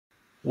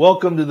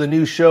Welcome to the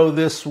new show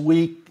this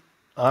week.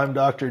 I'm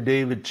Dr.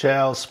 David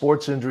Chao,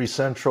 Sports Injury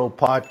Central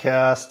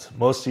podcast.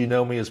 Most of you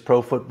know me as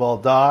Pro Football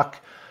Doc.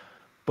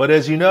 But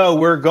as you know,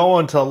 we're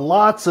going to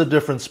lots of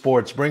different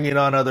sports, bringing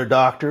on other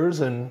doctors.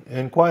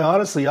 And quite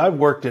honestly, I've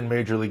worked in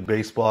Major League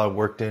Baseball. I've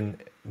worked in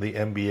the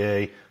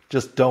NBA.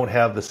 Just don't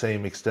have the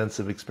same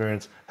extensive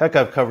experience. Heck,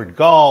 I've covered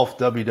golf,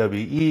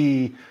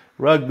 WWE,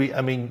 rugby,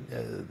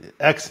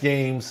 X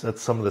Games.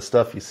 That's some of the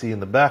stuff you see in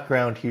the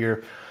background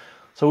here.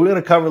 So we're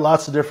going to cover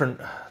lots of different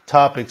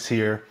topics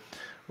here.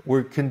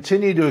 We're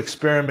continuing to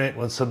experiment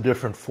with some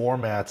different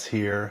formats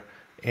here.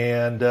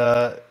 And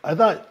I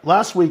thought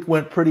last week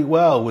went pretty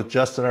well with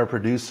Justin, our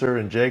producer,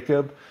 and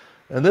Jacob.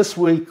 And this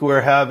week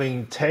we're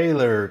having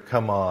Taylor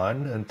come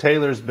on. And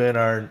Taylor's been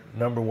our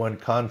 #1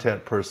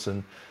 content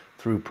person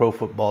through Pro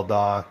Football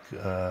Doc,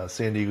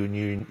 San Diego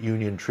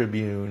Union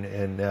Tribune,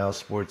 and now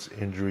Sports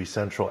Injury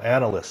Central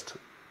analyst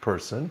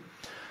person.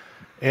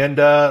 And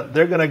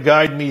they're going to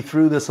guide me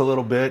through this a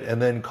little bit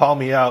and then call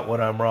me out when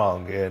I'm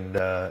wrong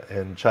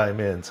and chime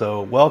in.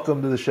 So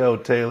welcome to the show,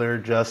 Taylor,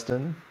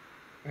 Justin.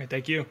 All right,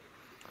 thank you.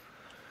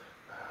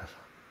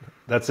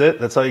 That's it?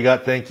 That's all you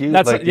got? Thank you?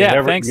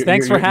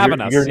 Thanks for having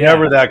us. You're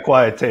never that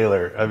quiet,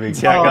 Taylor.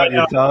 Can't got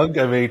your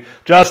tongue?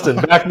 Justin,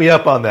 back me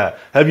up on that.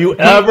 Have you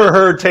ever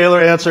heard Taylor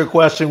answer a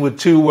question with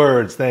 2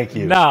 words? Thank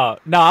you. No,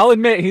 I'll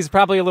admit he's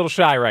probably a little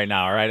shy right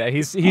now, all right?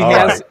 He's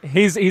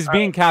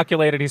being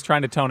calculated. He's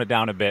trying to tone it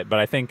down a bit, but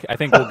I think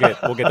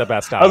we'll get the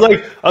best out. I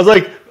was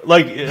like,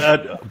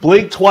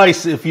 blink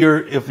twice if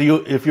you're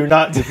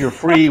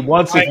free,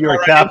 once if you're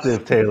a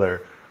captive,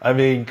 Taylor.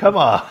 Come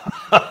on.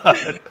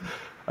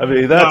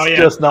 That's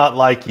just not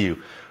like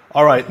you.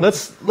 All right,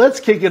 let's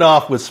kick it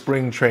off with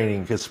spring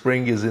training because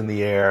spring is in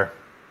the air.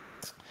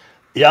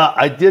 Yeah,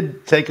 I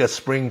did take a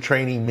spring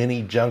training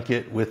mini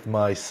junket with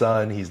my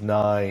son. He's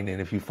 9, and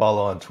if you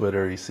follow on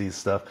Twitter, he sees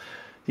stuff.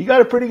 He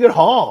got a pretty good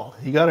haul.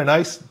 He got a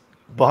nice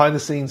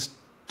behind-the-scenes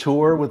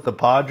tour with the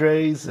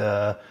Padres,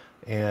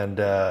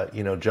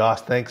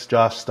 thanks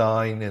Josh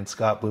Stein and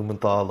Scott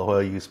Blumenthal, La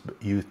Jolla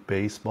Youth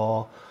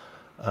Baseball.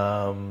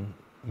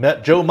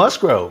 Met Joe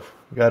Musgrove.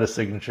 Got a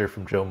signature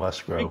from Joe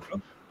Musgrove.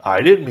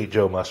 I didn't meet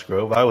Joe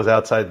Musgrove. I was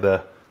outside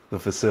the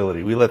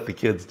facility. We let the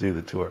kids do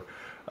the tour.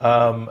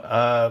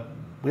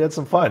 We had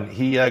some fun.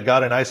 He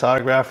got a nice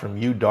autograph from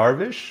Yu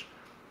Darvish.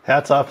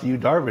 Hats off to Yu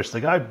Darvish.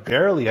 The guy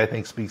barely, I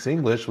think, speaks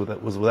English.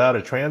 Was without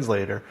a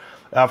translator.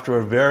 After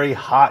a very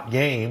hot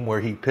game where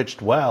he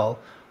pitched well,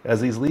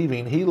 as he's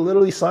leaving, he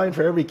literally signed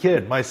for every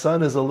kid. My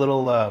son is a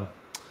little...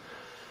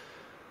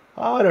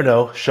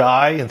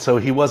 shy, and so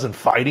he wasn't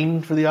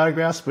fighting for the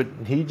autographs, but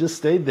he just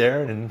stayed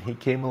there, and he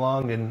came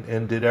along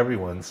and did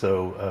everyone.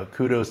 So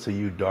kudos to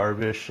you,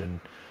 Darvish, and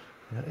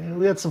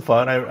we had some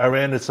fun. I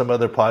ran into some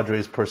other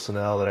Padres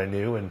personnel that I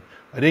knew, and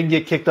I didn't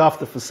get kicked off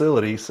the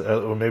facility,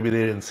 or maybe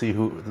they didn't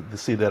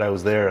see that I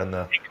was there in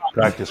the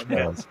practice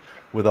grounds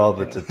with all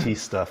the Tatis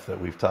stuff that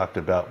we've talked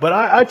about. But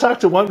I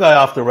talked to one guy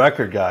off the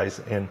record, guys,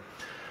 and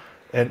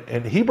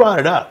he brought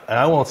it up, and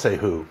I won't say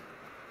who.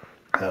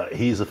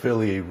 He's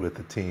affiliated with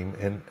the team,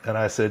 and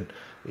I said,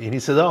 and he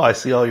said, "Oh, I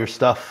see all your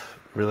stuff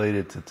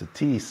related to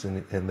Tatis,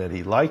 and that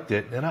he liked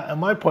it." And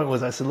my point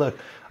was, I said, "Look,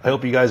 I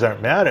hope you guys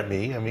aren't mad at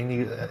me.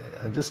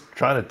 I'm just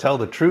trying to tell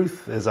the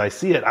truth as I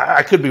see it.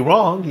 I could be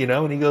wrong,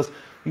 And he goes,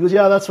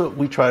 "Yeah, that's what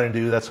we try to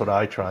do. That's what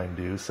I try and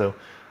do." So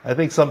I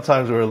think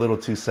sometimes we're a little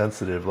too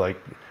sensitive. Like,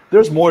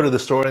 there's more to the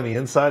story on the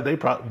inside.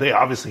 They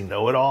obviously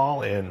know it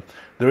all, and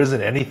there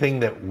isn't anything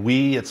that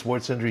we at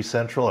Sports Injury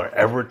Central are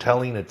ever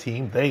telling a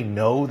team. They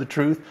know the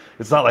truth.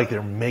 It's not like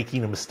they're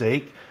making a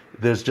mistake.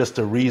 There's just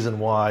a reason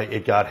why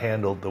it got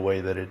handled the way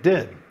that it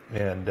did.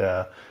 And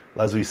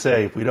as we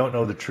say, if we don't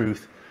know the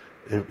truth,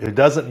 if it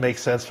doesn't make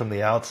sense from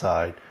the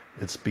outside,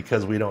 it's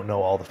because we don't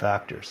know all the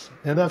factors.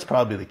 And that's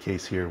probably the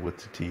case here with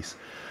Tatis.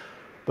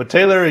 But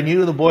Taylor and you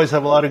and the boys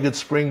have a lot of good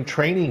spring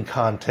training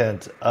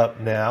content up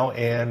now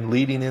and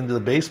leading into the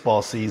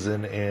baseball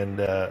season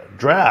and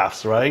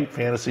drafts, right?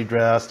 Fantasy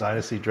drafts,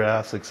 dynasty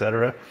drafts,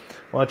 etc.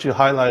 Why don't you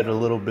highlight a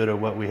little bit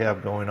of what we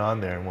have going on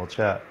there, and we'll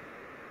chat.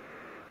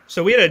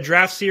 So we had a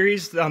draft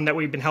series that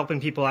we've been helping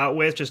people out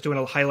with, just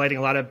highlighting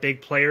a lot of big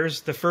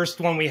players. The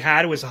first one we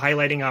had was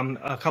highlighting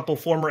a couple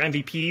former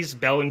MVPs,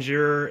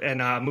 Bellinger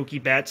and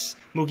Mookie Betts.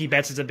 Mookie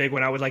Betts is a big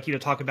one I would like you to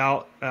talk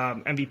about,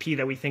 MVP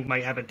that we think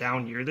might have a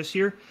down year this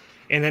year.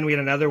 And then we had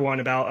another one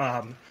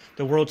about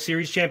the World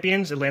Series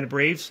champions, Atlanta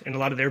Braves, and a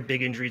lot of their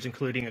big injuries,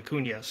 including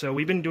Okudah. So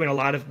we've been doing a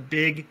lot of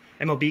big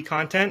MLB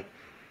content,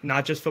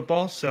 not just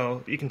football.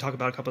 So you can talk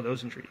about a couple of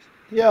those injuries.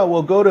 Yeah,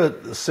 well, go to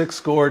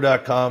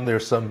sixscore.com.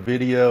 There's some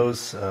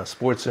videos,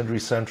 Sports Injury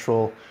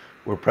Central.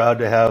 We're proud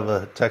to have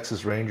a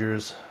Texas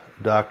Rangers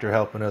doctor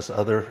helping us,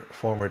 other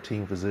former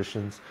team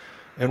physicians.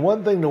 And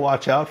one thing to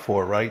watch out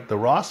for, right? The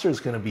roster is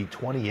going to be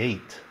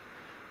 28.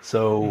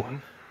 So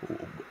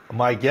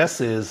my guess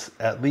is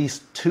at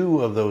least 2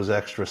 of those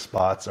extra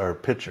spots are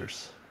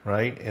pitchers,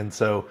 right? And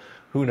so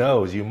who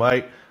knows? You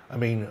might,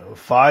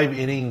 5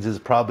 innings is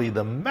probably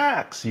the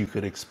max you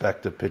could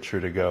expect a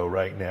pitcher to go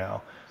right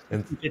now.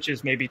 And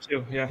pitches maybe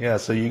too. Yeah. yeah,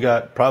 so you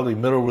got probably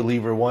middle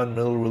reliever 1,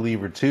 middle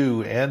reliever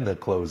 2, and the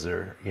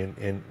closer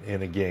in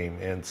a game.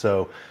 And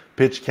so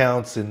pitch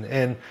counts.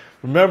 And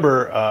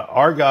remember,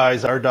 our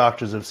guys, our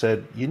doctors have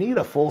said you need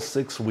a full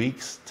 6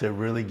 weeks to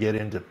really get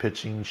into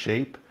pitching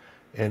shape.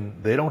 And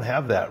they don't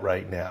have that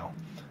right now.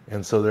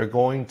 And so they're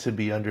going to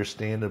be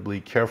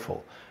understandably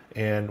careful.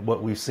 And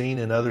what we've seen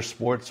in other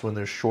sports when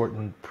there's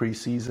shortened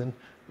preseason,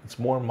 it's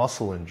more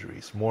muscle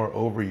injuries, more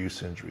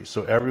overuse injuries.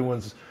 So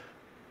everyone's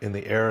in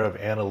the era of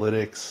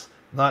analytics,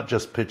 not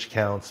just pitch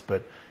counts,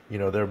 but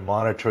they're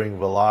monitoring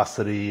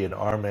velocity and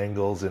arm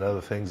angles and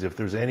other things. If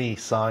there's any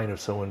sign of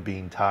someone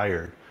being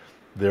tired,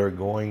 they're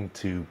going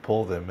to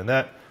pull them, and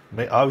that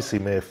may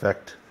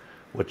affect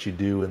what you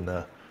do in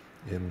the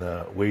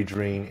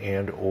wagering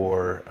and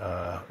or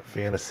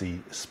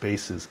fantasy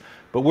spaces.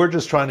 But we're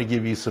just trying to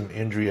give you some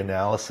injury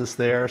analysis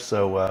there.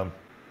 So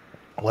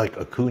like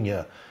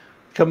Okudah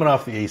coming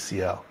off the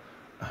ACL,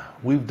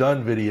 we've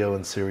done video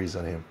and series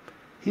on him.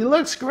 He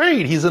looks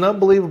great. He's an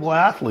unbelievable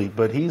athlete,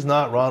 but he's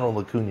not Ronald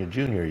Acuna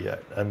Jr.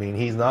 yet. I mean,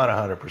 he's not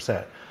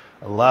 100%.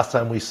 The last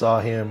time we saw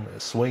him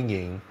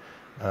swinging,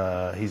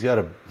 he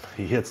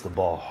hits the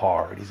ball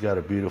hard. He's got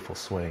a beautiful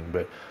swing,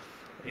 but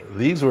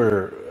these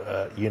were,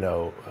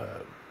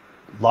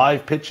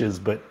 live pitches,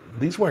 but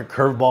these weren't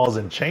curveballs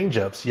and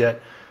changeups,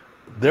 yet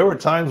there were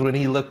times when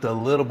he looked a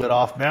little bit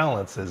off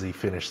balance as he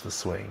finished the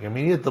swing. I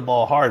mean, he hit the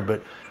ball hard,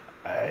 but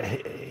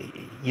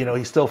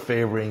he's still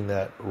favoring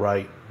that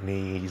right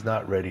knee. He's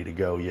not ready to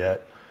go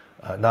yet,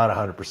 not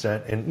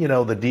 100%. And,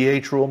 the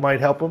DH rule might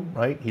help him,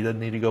 right? He doesn't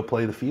need to go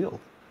play the field.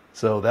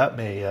 So that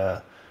may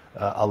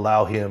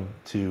allow him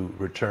to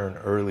return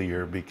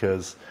earlier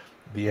because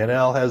the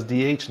NL has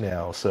DH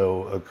now.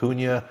 So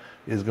Acuna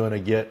is going to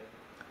get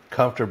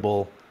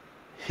comfortable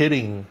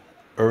hitting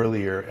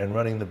earlier and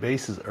running the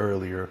bases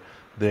earlier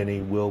than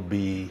he will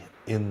be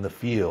in the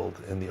field,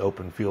 in the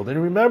open field.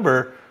 And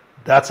remember,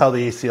 that's how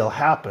the ACL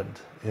happened,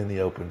 in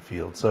the open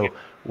field. So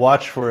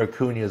watch for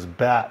Acuna's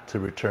bat to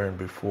return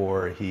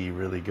before he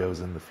really goes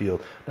in the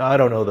field. Now, I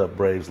don't know the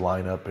Braves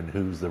lineup and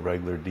who's the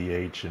regular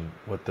DH and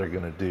what they're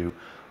going to do.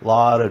 A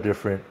lot of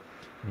different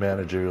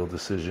managerial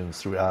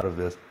decisions through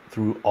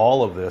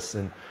all of this.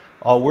 And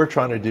all we're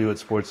trying to do at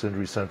Sports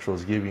Injury Central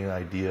is give you an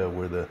idea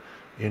where the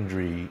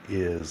injury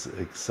is,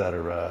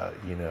 etc.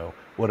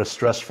 What a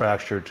stress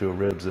fracture to a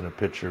ribs in a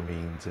pitcher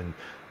means. And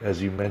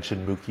as you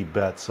mentioned, Mookie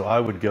Betts. So I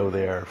would go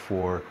there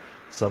for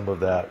some of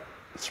that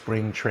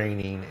spring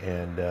training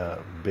and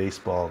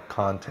baseball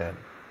content.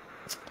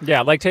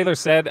 Yeah, like Taylor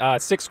said,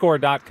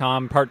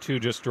 sixscore.com, part 2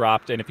 just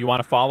dropped. And if you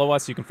want to follow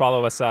us, you can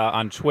follow us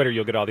on Twitter.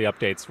 You'll get all the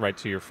updates right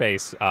to your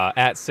face.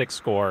 At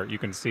sixscore, you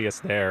can see us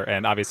there.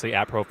 And obviously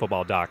at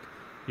ProFootballDoc,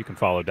 you can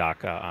follow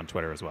Doc on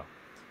Twitter as well.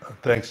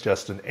 Thanks,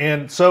 Justin.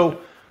 And so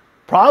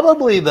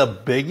probably the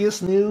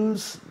biggest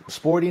news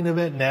sporting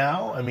event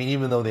now, I mean,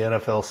 even though the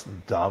NFL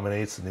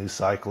dominates the news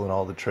cycle and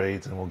all the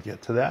trades, and we'll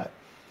get to that,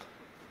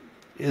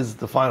 is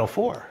the Final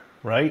Four,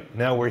 right?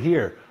 Now we're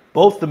here.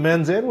 Both the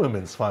men's and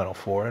women's Final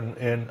Four.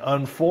 And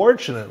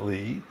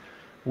unfortunately,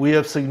 we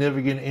have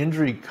significant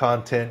injury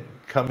content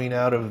coming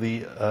out of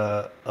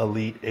the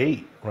Elite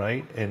Eight,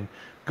 right? And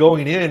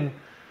going in,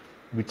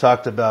 we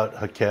talked about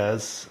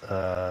Jaquez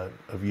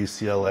of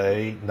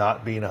UCLA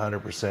not being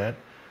 100%.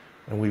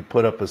 And we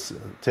put up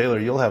Taylor,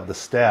 you'll have the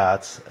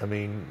stats. I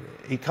mean,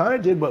 he kind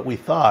of did what we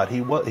thought.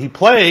 He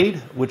played,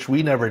 which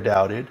we never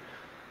doubted,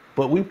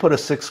 but we put a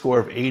SIC score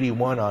of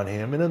 81 on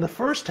him. And in the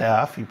first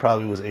half, he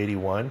probably was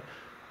 81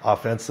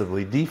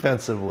 offensively.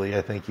 Defensively,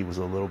 I think he was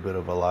a little bit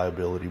of a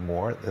liability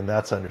more, and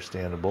that's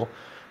understandable.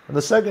 In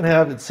the second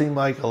half, it seemed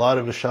like a lot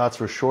of his shots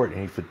were short and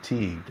he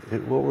fatigued.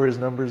 What were his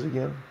numbers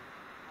again?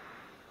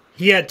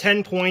 He had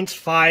 10 points,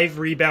 5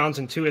 rebounds,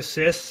 and 2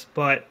 assists,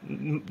 but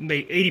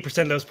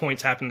 80% of those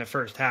points happened in the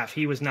first half.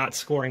 He was not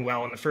scoring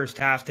well in the first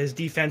half. His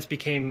defense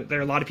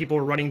a lot of people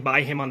were running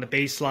by him on the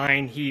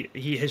baseline.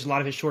 A lot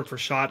of his shorts were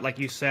shot, like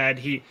you said.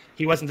 He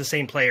wasn't the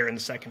same player in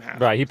the second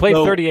half. Right. He played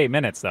 38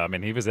 minutes, though. I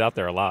mean, he was out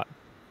there a lot.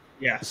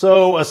 Yeah.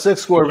 So a SIC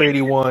score of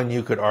 81,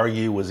 you could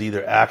argue, was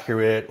either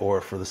accurate or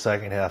for the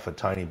second half a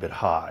tiny bit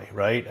high,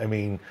 right? I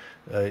mean,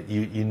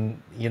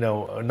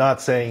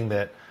 not saying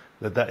that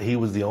he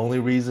was the only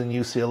reason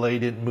UCLA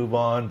didn't move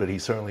on, but he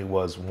certainly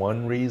was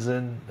one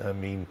reason. I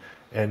mean,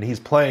 and he's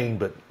playing,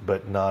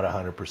 but not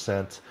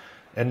 100%.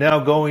 And now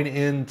going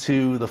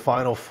into the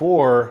Final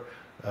Four,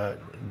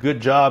 good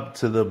job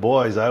to the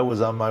boys. I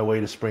was on my way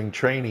to spring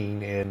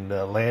training and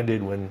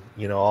landed when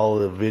all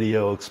the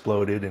video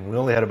exploded, and we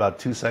only had about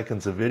 2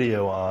 seconds of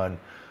video on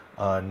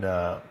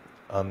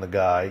the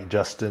guy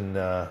Justin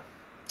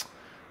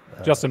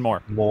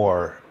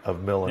Moore of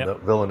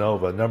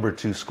Villanova, number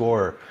 2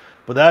 scorer.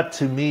 But that,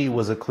 to me,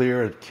 was a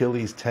clear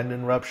Achilles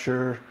tendon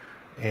rupture,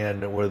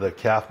 and where the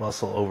calf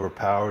muscle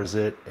overpowers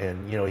it.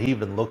 And, he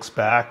even looks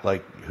back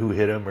like who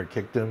hit him or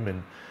kicked him.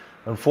 And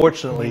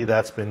unfortunately,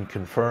 that's been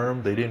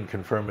confirmed. They didn't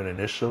confirm it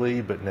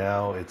initially, but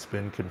now it's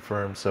been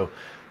confirmed. So,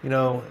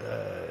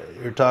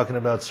 you're talking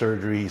about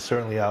surgery. He's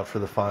certainly out for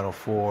the Final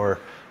Four.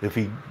 If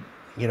he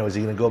is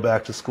he going to go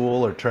back to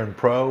school or turn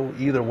pro?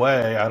 Either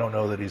way, I don't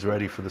know that he's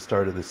ready for the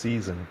start of the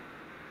season.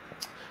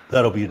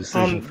 That'll be a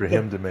decision for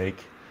him to make.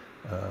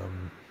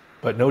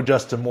 But no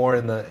Justin Moore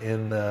in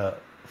the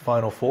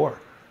Final Four.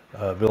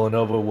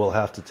 Villanova will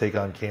have to take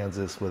on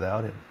Kansas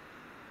without him.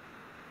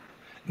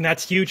 And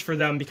that's huge for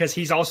them because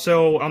he's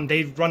also,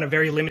 they run a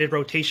very limited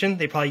rotation.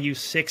 They probably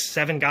use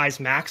 6-7 guys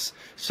max.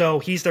 So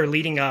he's their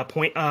leading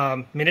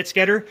minutes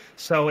getter.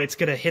 So it's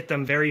going to hit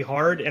them very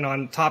hard. And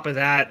on top of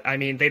that, I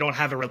mean, they don't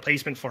have a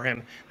replacement for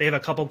him. They have a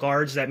couple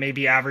guards that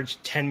maybe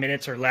average 10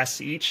 minutes or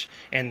less each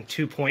and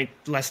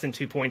less than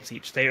 2 points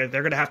each. They're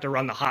going to have to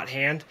run the hot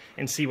hand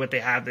and see what they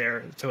have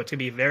there. So it's going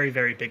to be a very,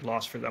 very big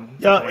loss for them.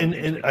 Yeah,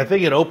 and I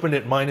think it opened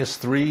at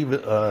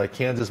 -3,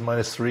 Kansas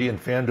 -3, and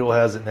FanDuel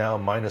has it now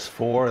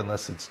 -4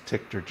 unless it's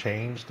ticked or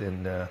changed,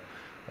 and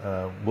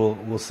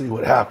we'll see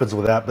what happens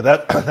with that.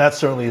 But that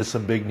certainly is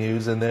some big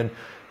news. And then,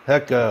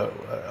 heck,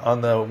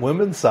 on the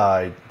women's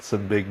side,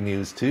 some big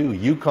news too.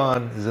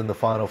 UConn is in the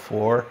Final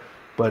Four,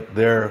 but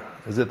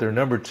is it their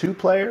number 2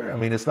 player? I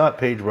mean, it's not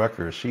Paige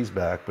Rucker; she's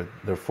back, but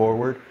their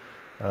forward.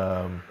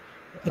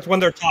 It's one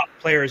of their top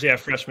players,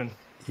 freshman.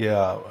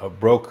 Yeah,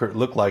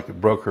 looked like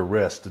it broke her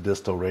wrist, the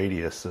distal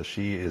radius, so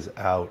she is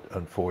out,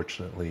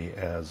 unfortunately,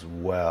 as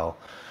well.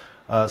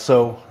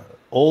 So.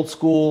 Old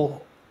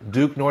school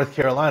Duke, North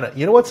Carolina.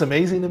 You know what's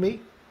amazing to me?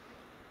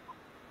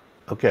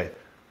 Okay,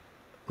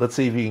 let's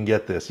see if you can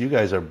get this. You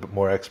guys are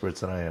more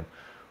experts than I am.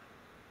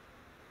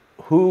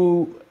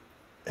 Who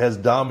has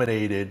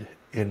dominated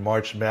in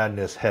March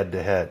Madness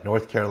head-to-head,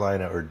 North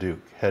Carolina or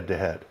Duke,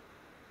 head-to-head?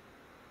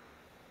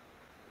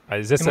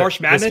 This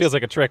feels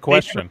like a trick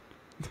question.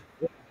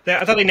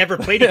 I thought they never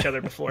played each other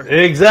before.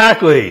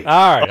 Exactly.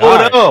 All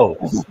right. No.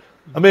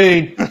 I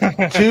mean,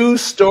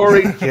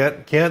 2-story,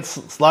 can't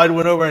slide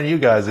one over on you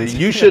guys.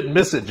 You shouldn't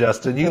miss it,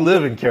 Justin. You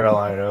live in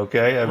Carolina,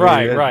 okay? I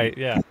mean, right,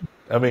 yeah.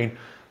 I mean,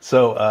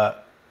 so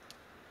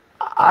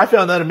I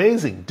found that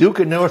amazing. Duke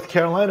and North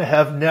Carolina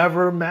have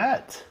never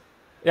met.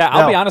 Yeah,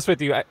 I'll be honest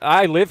with you.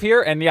 I live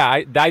here, and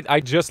I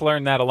just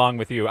learned that along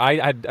with you.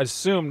 I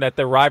assumed that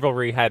the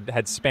rivalry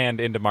had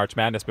spanned into March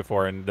Madness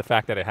before, and the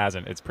fact that it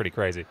hasn't, it's pretty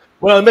crazy.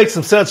 Well, it makes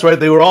some sense, right?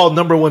 They were all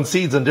number 1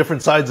 seeds on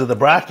different sides of the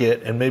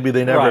bracket, and maybe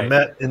they never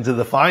met into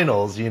the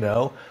finals,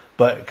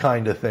 but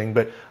kind of thing.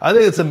 But I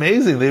think it's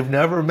amazing. They've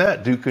never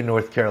met, Duke and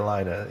North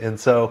Carolina. And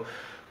so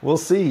we'll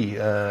see.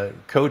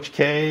 Coach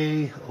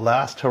K,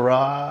 last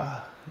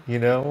hurrah.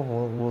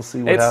 We'll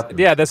see what happens.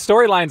 Yeah, the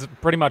storylines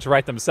pretty much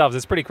write themselves.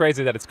 It's pretty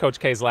crazy that it's Coach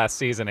K's last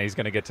season and he's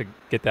going to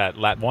get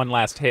that one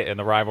last hit in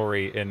the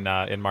rivalry in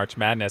March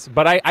Madness.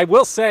 But I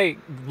will say,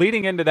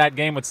 leading into that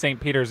game with St.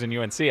 Peter's and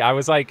UNC, I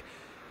was like,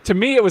 to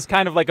me, it was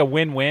kind of like a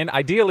win-win.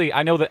 Ideally,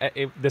 I know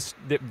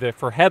that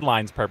for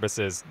headlines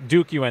purposes,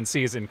 Duke UNC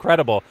is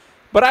incredible.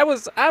 But I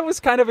was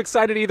kind of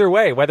excited either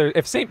way. Whether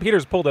if St.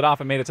 Peter's pulled it off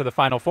and made it to the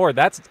Final Four,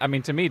 that's,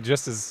 to me,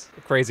 just as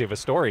crazy of a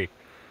story.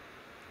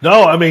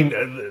 No, I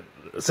mean,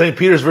 St.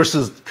 Peter's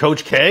versus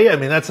Coach K, I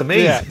mean, that's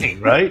amazing,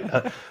 right?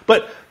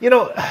 But,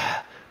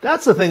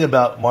 that's the thing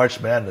about March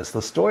Madness. The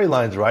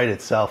storylines write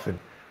itself.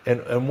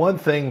 And one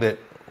thing that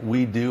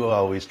we do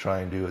always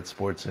try and do at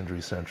Sports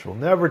Injury Central,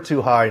 never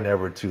too high,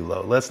 never too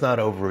low. Let's not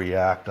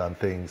overreact on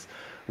things.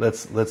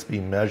 Let's be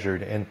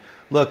measured. And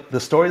look, the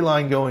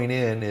storyline going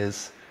in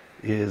is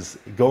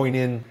going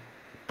in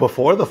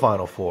before the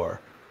Final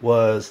Four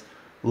was,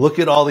 look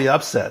at all the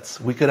upsets.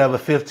 We could have a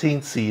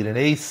 15th seed, an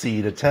 8th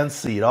seed, a 10th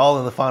seed, all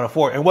in the Final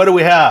Four. And what do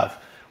we have?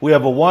 We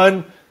have a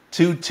 1,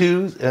 2,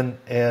 2,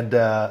 and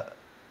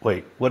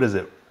wait, what is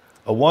it?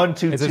 A 1,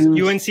 2,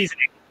 2. UNC's an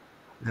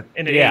 8.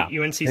 And an 8.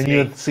 UNC's an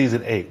 8. UNC's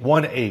an 8.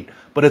 1, 8.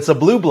 But it's a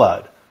blue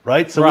blood,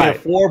 right? So we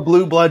have 4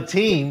 blue blood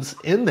teams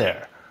in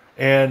there.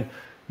 And,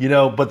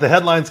 but the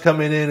headlines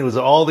coming in, it was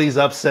all these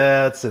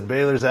upsets, and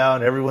Baylor's out,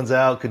 and everyone's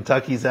out,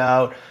 Kentucky's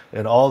out,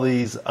 and all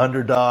these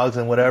underdogs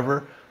and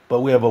whatever. But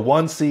we have a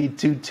 1 seed,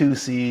 2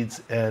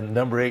 seeds, and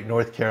number 8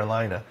 North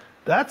Carolina.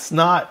 That's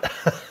not,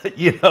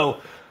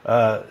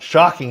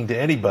 shocking to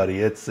anybody.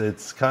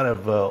 It's kind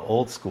of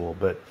old school,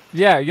 but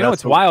yeah,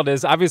 what's wild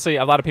is obviously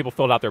a lot of people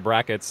filled out their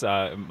brackets,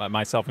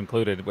 myself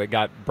included. It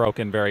got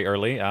broken very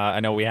early. I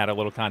know we had a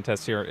little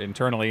contest here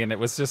internally, and it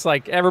was just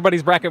like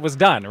everybody's bracket was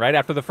done right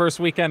after the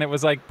first weekend. It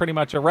was like pretty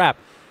much a wrap.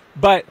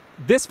 But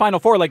this Final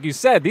Four, like you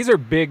said, these are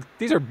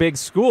big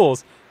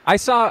schools. I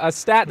saw a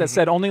stat that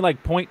said only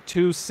like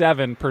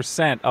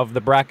 0.27% of the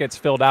brackets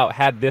filled out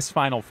had this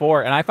Final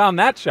Four, and I found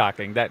that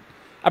shocking.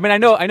 I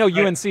know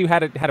UNC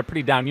had a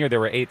pretty down year; they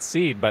were 8th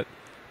seed, but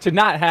to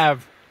not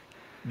have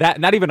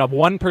that, not even a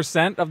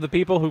 1% of the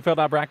people who filled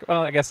out bracket.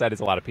 Well, I guess that is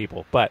a lot of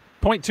people, but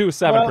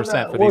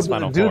 0.27% for these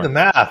Final Four. Do the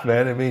math,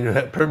 man. I mean,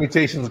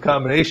 permutations,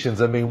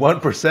 combinations. I mean,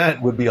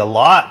 1% would be a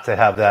lot to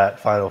have that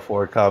Final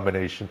Four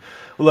combination.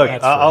 Look,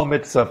 I'll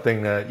admit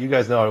something. You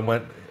guys know I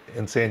went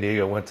in San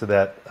Diego. Went to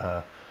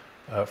that.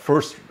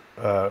 First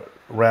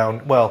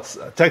round, well,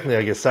 technically,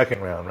 I guess second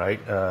round, right?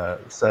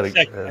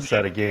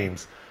 Set of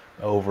games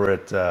over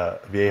at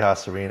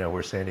Viejas Arena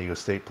where San Diego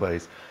State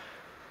plays.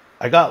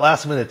 I got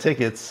last minute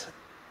tickets,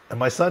 And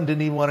my son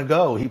didn't even want to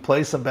go. He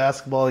plays some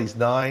basketball. He's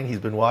 9. He's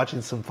been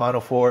watching some Final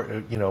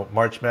Four,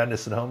 March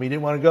Madness at home. He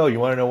didn't want to go. You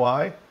want to know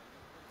why?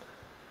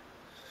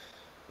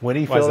 When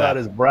he filled out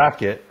his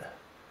bracket,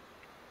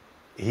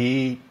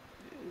 he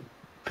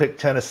picked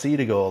Tennessee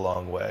to go a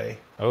long way.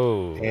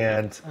 Oh.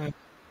 And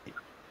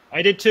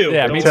I did too.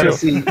 Yeah, me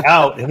Tennessee too.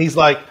 out. And he's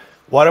like,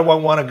 why do I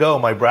want to go?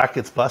 My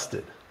bracket's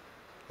busted.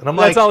 And I'm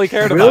That's like, all he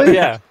cared really? about,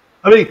 yeah.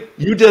 I mean,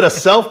 you did a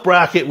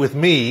self-bracket with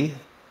me.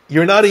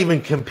 You're not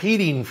even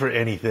competing for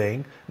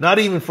anything, not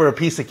even for a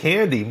piece of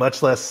candy,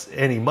 much less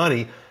any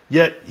money.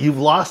 Yet you've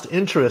lost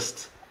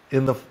interest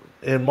in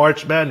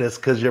March Madness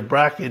because your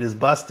bracket is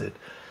busted.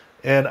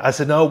 And I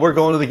said, no, we're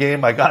going to the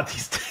game. I got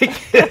these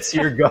tickets.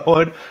 You're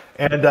going.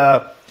 And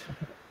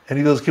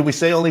he goes, can we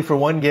stay only for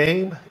one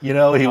game? He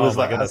was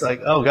like, I was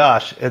like, oh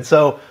gosh. And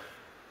so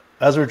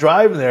as we're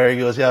driving there, he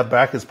goes, yeah,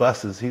 bracket's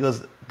busted. He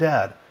goes,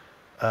 Dad,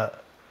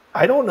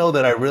 I don't know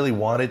that I really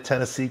wanted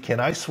Tennessee. Can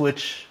I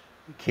switch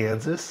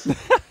Kansas?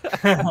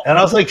 And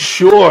I was like,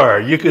 sure,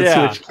 you could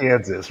switch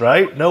Kansas,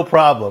 right? No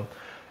problem.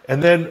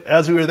 And then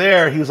as we were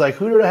there, he was like,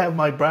 who did I have in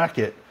my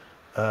bracket?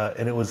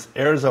 And it was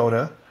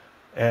Arizona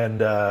and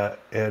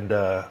then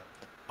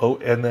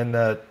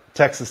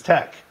Texas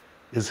Tech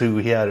is who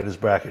he had in his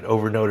bracket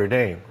over Notre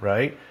Dame,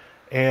 right?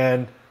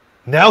 And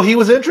now he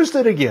was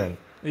interested again.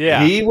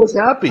 Yeah. He was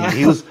happy.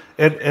 He was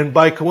and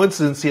by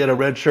coincidence he had a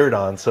red shirt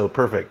on, so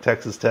perfect.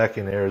 Texas Tech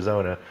and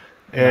Arizona.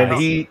 And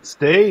he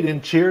stayed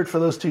and cheered for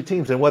those two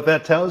teams. And what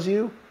that tells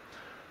you,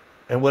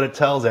 and what it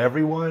tells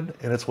everyone,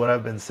 and it's what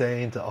I've been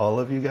saying to all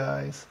of you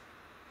guys,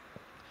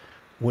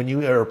 when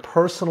you are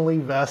personally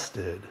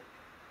vested,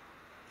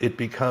 it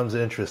becomes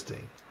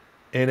interesting.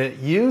 And it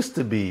used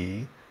to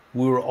be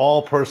we were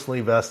all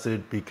personally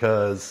vested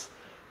because,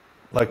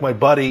 like my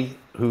buddy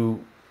who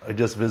I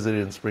just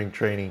visited in spring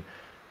training,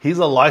 he's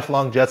a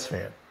lifelong Jets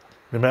fan,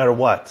 no matter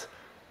what.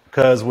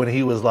 Because when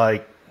he was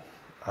like,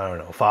 I don't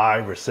know,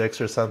 5 or 6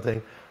 or something,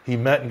 he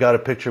met and got a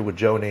picture with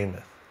Joe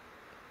Namath.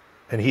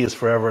 And he is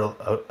forever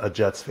a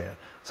Jets fan.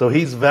 So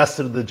he's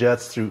vested in the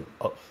Jets through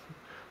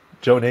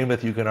Joe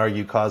Namath, you can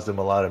argue, caused him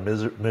a lot of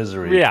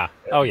misery. Yeah.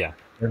 Oh, yeah.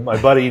 And my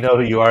buddy, you know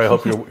who you are. I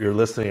hope you're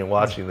listening and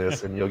watching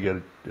this, and you'll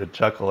get a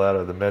chuckle out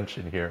of the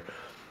mention here.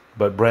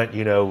 But Brent,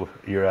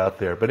 you're out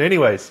there. But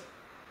anyways,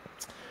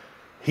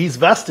 he's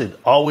vested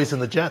always in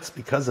the Jets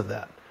because of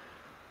that.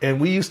 And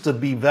we used to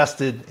be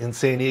vested in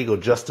San Diego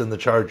just in the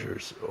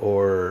Chargers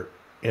or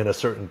in a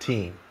certain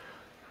team.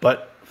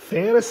 But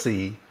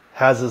fantasy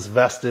has us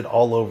vested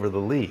all over the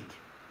league,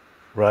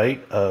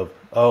 right?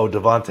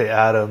 Devontae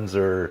Adams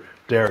or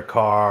Derek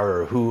Carr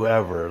or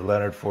whoever,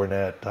 Leonard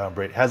Fournette, Tom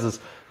Brady, has us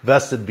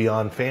vested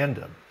beyond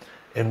fandom.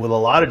 And with a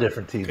lot of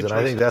different teams. And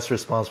I think that's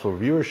responsible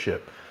for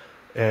viewership.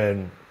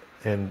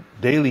 And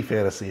daily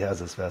fantasy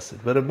has us vested.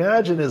 But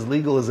imagine his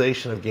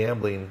legalization of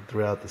gambling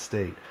throughout the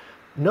state.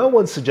 No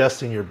one's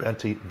suggesting you're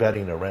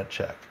betting a rent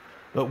check.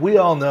 But we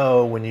all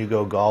know when you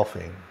go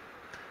golfing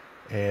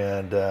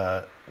and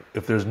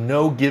if there's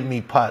no give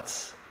me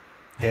putts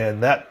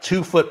and that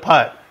 2-foot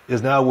putt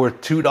is now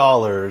worth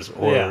 $2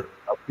 or a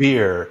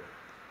beer,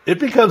 it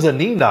becomes a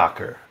knee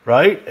knocker,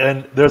 right?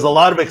 And there's a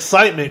lot of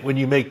excitement when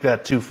you make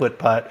that 2-foot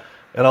putt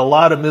and a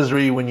lot of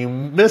misery when you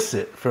miss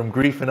it from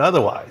grief and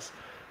otherwise.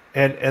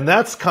 And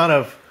that's kind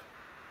of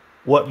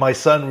what my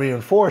son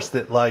reinforced,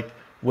 that like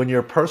when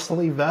you're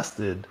personally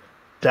vested,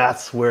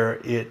 that's where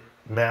it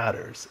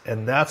matters.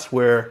 And that's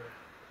where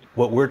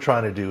what we're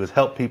trying to do is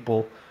help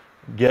people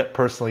get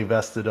personally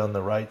vested on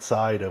the right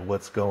side of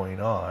what's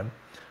going on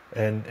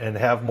and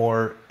have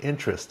more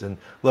interest. And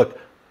look,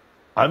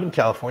 I'm in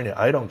California.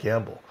 I don't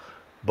gamble.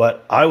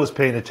 But I was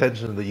paying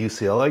attention to the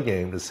UCLA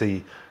game to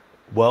see,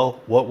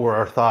 well, what were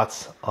our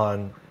thoughts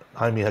on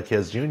Jaime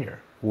Jaquez Jr.?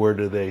 Where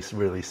do they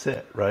really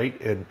sit, right?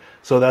 And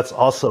so that's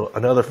also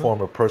another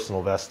form of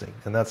personal vesting.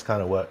 And that's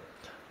kind of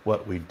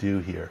what we do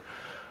here.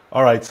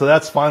 All right, so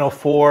that's Final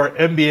Four.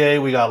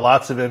 NBA, we got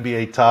lots of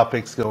NBA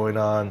topics going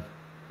on.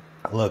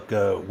 Look,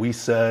 we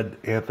said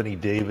Anthony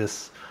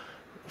Davis,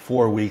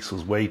 4 weeks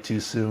was way too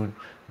soon.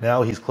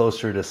 Now he's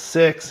closer to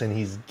 6, and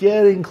he's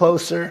getting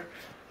closer.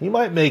 He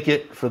might make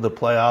it for the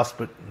playoffs,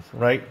 but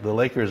right, the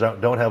Lakers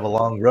don't have a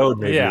long road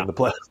maybe in the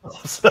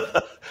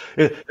playoffs.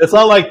 It's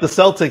not like the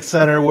Celtics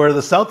Center where the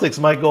Celtics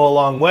might go a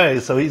long way,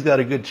 so he's got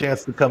a good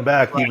chance to come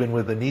back even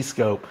with a knee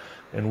scope,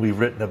 and we've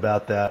written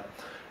about that.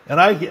 And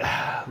I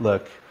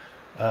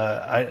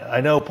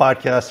know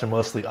podcasts are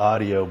mostly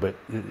audio, but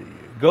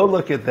go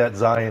look at that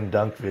Zion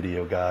dunk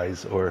video,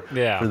 guys, or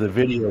for the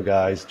video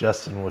guys,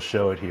 Justin will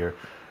show it here.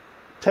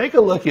 Take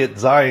a look at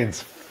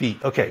Zion's feet.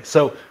 Okay,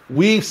 so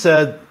we've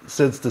said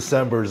since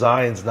December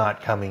Zion's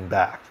not coming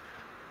back.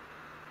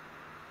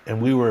 And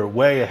we were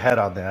way ahead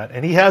on that.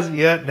 And he hasn't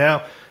yet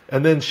now.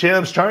 And then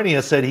Shams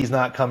Charania said he's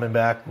not coming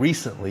back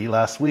recently,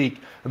 last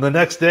week. And the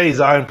next day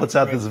Zion puts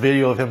out this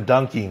video of him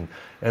dunking.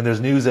 And there's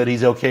news that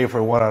he's okay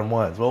for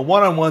one-on-ones. Well,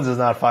 one-on-ones is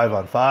not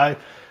 5-on-5.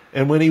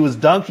 And when he was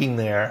dunking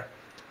there,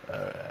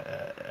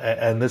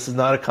 and this is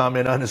not a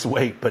comment on his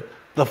weight, but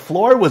the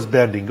floor was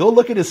bending. Go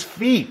look at his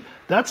feet.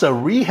 That's a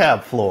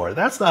rehab floor.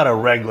 That's not a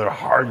regular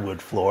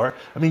hardwood floor.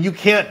 I mean, you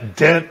can't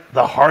dent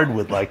the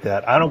hardwood like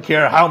that. I don't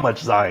care how much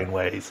Zion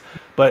weighs.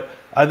 But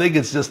I think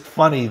it's just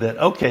funny that,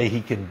 okay,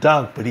 he can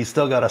dunk, but he's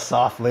still got a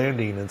soft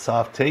landing and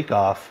soft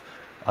takeoff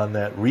on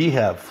that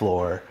rehab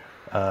floor.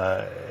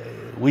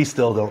 We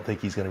still don't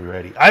think he's going to be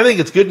ready. I think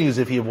it's good news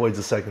if he avoids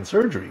a second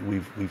surgery.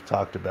 We've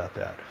talked about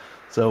that.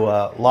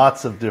 So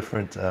lots of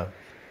different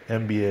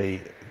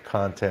NBA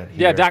content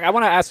here. Yeah, Doc, I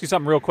want to ask you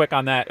something real quick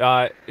on that.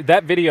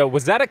 That video,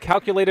 was that a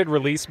calculated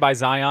release by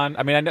Zion?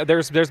 I mean, I know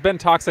there's been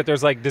talks that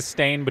there's like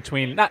disdain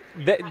between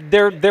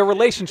their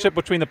relationship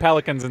between the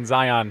Pelicans and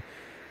Zion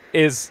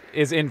is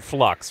in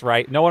flux,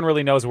 right? No one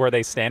really knows where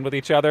they stand with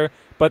each other.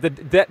 But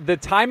the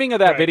timing of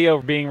that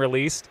video being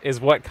released is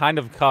what kind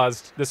of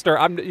caused the stir.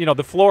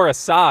 The floor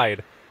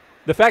aside,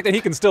 the fact that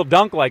he can still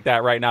dunk like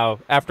that right now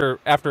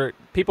after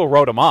people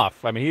wrote him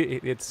off. I mean,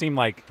 it seemed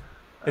like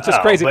it's just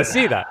crazy to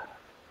see that.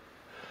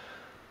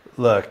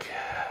 Look,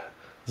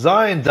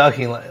 Zion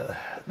dunking,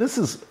 this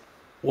is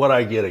what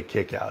I get a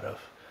kick out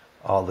of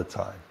all the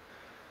time.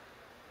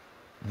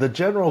 The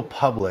general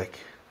public,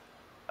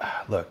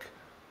 look,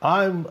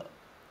 I'm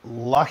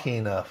lucky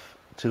enough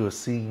to have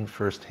seen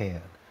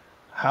firsthand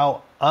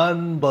how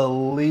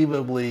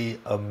unbelievably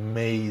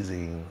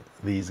amazing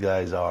these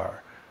guys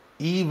are,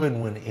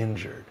 even when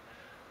injured.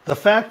 The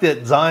fact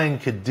that Zion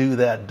could do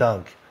that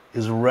dunk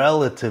is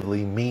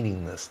relatively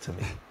meaningless to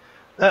me.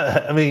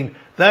 I mean,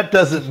 that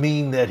doesn't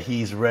mean that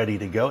he's ready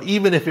to go,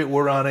 even if it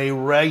were on a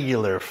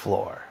regular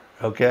floor,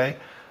 okay?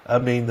 I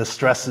mean, the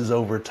stresses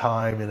over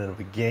time and of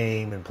a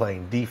game and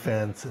playing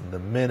defense and the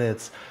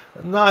minutes,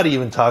 not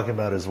even talking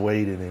about his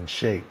weight and in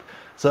shape.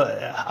 So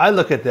I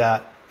look at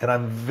that, and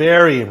I'm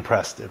very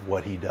impressed at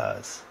what he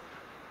does.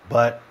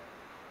 But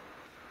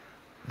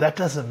that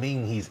doesn't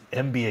mean he's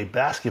NBA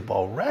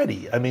basketball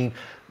ready. I mean,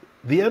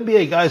 the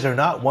NBA guys are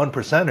not one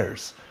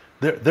percenters.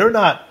 They're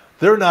not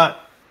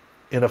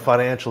in a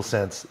financial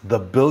sense, the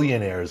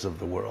billionaires of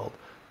the world.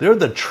 They're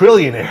the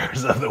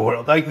trillionaires of the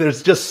world. Like,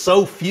 there's just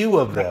so few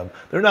of them.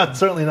 They're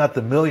certainly not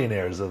the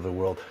millionaires of the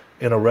world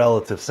in a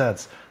relative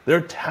sense. Their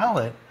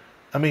talent,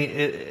 I mean,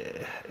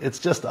 it's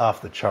just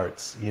off the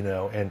charts,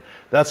 and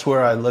that's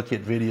where I look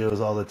at videos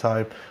all the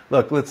time.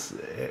 Look,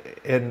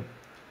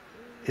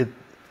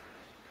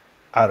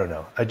 I don't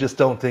know. I just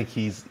don't think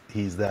he's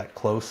that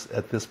close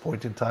at this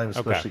point in time,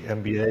 especially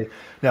NBA.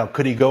 Now,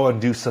 could he go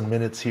and do some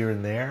minutes here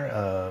and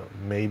there?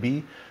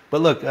 Maybe. But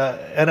look,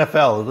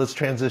 NFL, let's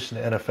transition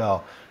to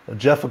NFL.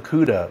 Jeff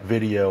Okudah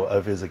video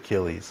of his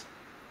Achilles.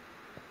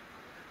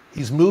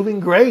 He's moving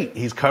great.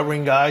 He's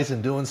covering guys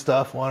and doing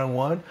stuff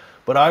one-on-one.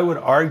 But I would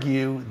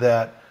argue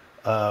that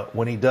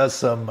when he does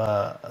some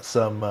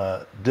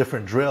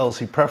different drills,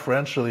 he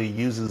preferentially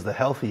uses the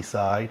healthy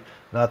side,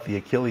 not the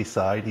Achilles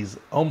side. He's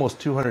almost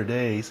 200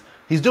 days.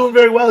 He's doing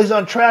very well. He's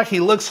on track. He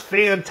looks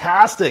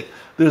fantastic.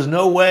 There's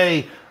no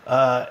way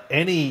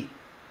any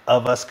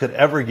of us could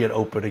ever get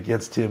open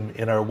against him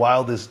in our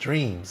wildest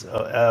dreams,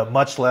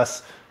 much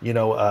less,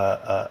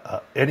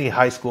 any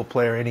high school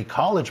player, any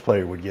college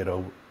player would get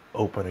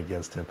open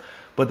against him.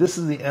 But this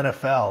is the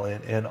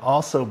NFL, and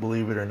also,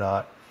 believe it or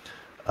not,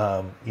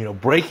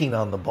 breaking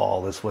on the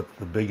ball is what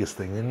the biggest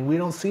thing, and we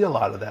don't see a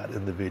lot of that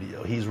in the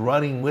video. He's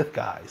running with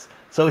guys,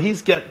 so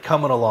he's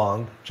coming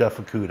along, Jeff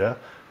Okudah,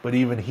 but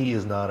even he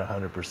is not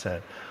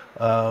 100%.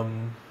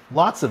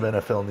 Lots of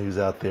NFL news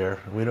out there.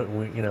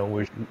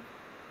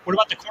 What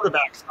about the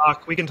quarterbacks,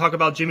 Doc? We can talk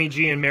about Jimmy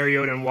G and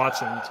Mariota and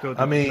Watson. Let's go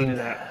through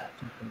that.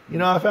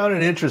 I found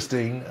it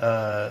interesting.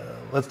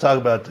 Let's talk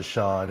about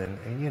Deshaun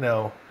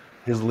and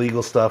his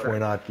legal stuff we're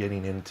not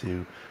getting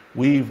into.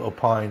 We've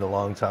opined a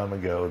long time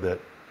ago that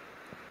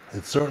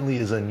it certainly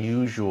is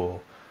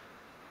unusual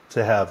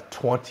to have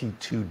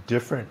 22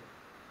 different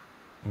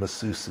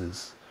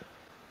masseuses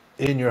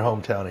in your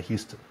hometown of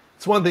Houston.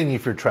 It's one thing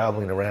if you're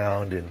traveling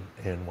around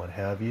and what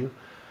have you,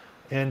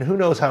 and who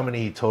knows how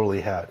many he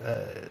totally had.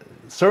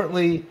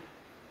 Certainly,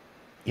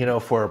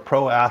 for a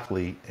pro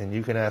athlete, and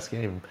you can ask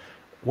any of them,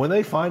 when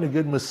they find a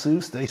good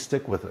masseuse, they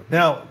stick with it.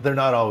 Now, they're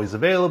not always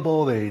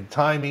available. They need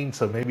timing,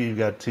 so maybe you've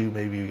got 2,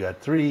 maybe you've got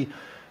 3,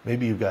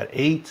 maybe you've got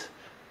 8.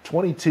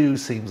 22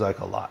 seems like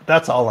a lot.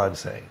 That's all I'm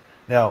saying.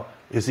 Now,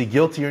 is he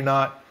guilty or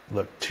not?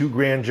 Look, 2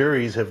 grand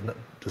juries have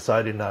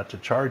decided not to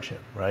charge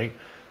him, right?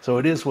 So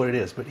it is what it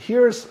is. But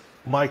here's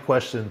my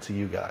question to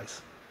you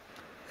guys,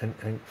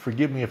 and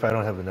forgive me if I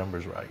don't have the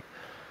numbers right.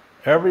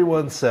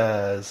 Everyone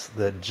says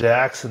that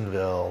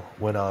Jacksonville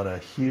went on a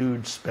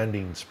huge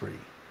spending spree.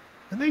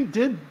 And they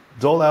did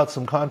dole out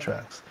some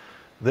contracts.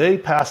 They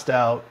passed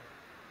out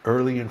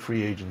early in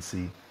free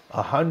agency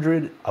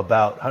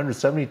about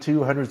 $172,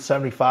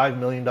 $175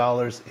 million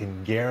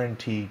in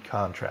guaranteed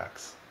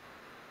contracts.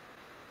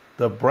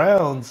 The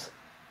Browns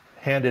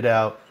handed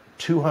out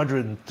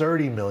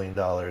 $230 million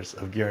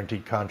of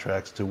guaranteed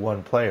contracts to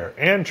one player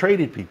and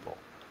traded people.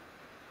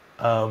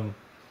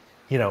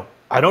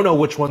 I don't know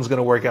which one's going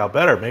to work out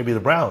better. Maybe the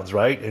Browns,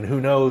 right? And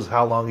who knows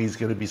how long he's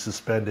going to be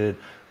suspended.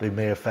 They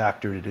may have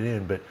factored it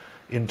in. But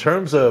in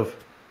terms of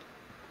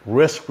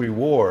risk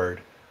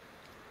reward,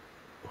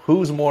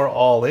 who's more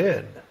all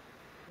in?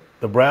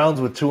 The Browns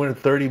with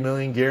 $230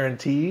 million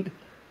guaranteed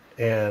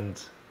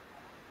and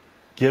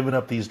giving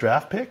up these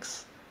draft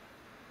picks,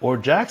 or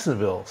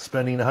Jacksonville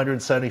spending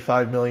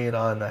 $175 million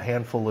on a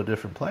handful of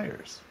different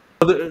players?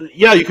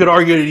 Yeah, you could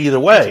argue it either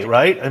way,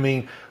 right? I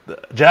mean,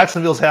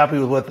 Jacksonville's happy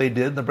with what they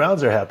did, and the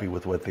Browns are happy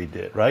with what they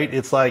did, right?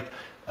 It's like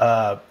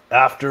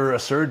after a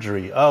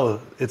surgery,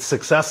 it's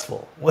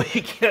successful. Well,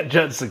 you can't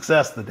judge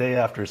success the day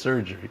after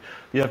surgery.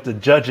 You have to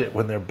judge it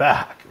when they're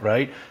back,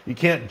 right? You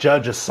can't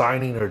judge a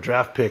signing or a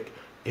draft pick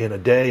in a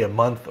day, a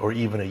month, or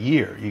even a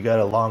year. You got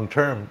to long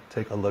term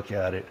take a look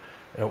at it,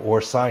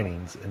 or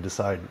signings, and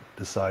decide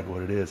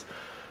what it is.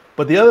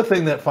 But the other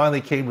thing that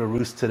finally came to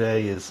roost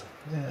today is,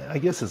 I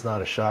guess it's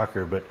not a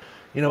shocker, but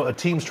a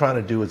team's trying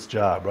to do its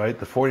job, right?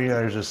 The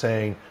 49ers are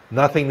saying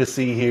nothing to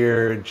see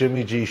here,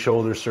 Jimmy G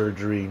shoulder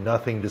surgery,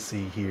 nothing to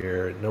see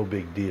here, no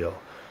big deal.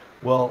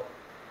 Well,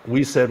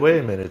 we said, wait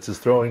a minute, it's his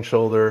throwing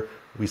shoulder.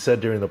 We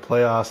said during the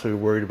playoffs we were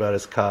worried about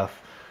his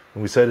cuff,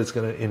 and we said it's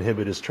going to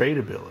inhibit his trade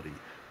ability.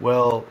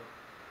 Well,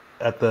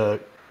 at the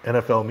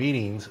NFL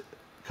meetings,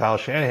 Kyle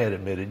Shanahan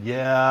admitted,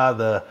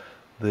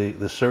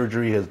 the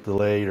surgery has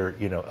delayed or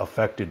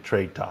affected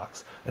trade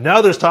talks. And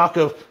now there's talk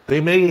of they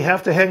may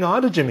have to hang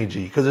on to Jimmy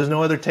G because there's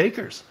no other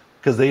takers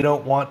because they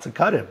don't want to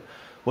cut him.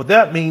 What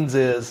that means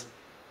is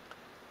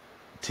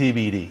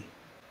TBD.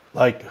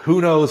 Like,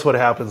 who knows what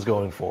happens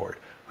going forward?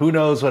 Who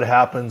knows what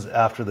happens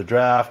after the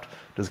draft?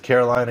 Does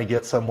Carolina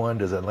get someone?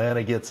 Does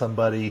Atlanta get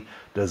somebody?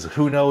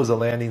 Who knows a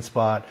landing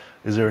spot?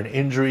 Is there an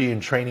injury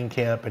in training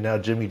camp and now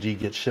Jimmy G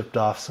gets shipped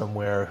off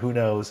somewhere? Who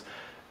knows?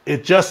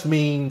 It just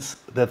means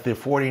that the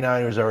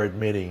 49ers are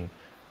admitting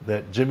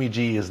that Jimmy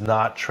G is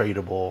not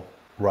tradable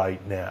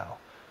right now.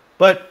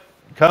 But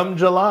come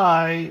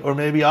July or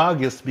maybe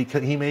August,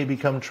 because he may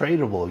become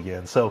tradable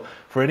again. So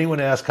for anyone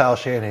to ask Kyle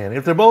Shanahan,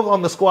 if they're both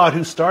on the squad,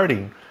 who's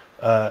starting?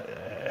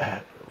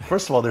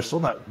 First of all, they're still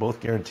not both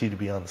guaranteed to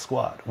be on the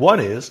squad. One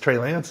is, Trey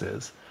Lance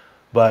is,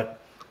 but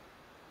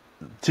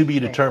to be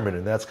determined,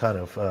 and that's kind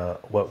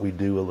of what we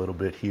do a little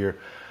bit here.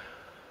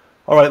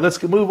 All right,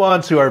 let's move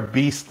on to our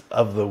Beast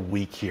of the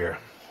Week here.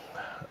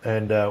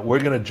 And we're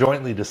going to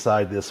jointly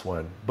decide this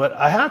one. But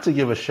I have to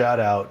give a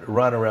shout-out,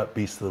 runner-up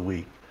Beast of the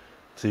Week,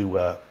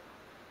 to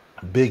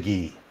Big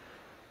E.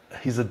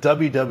 He's a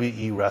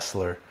WWE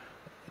wrestler.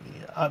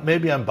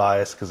 Maybe I'm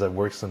biased because I've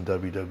worked some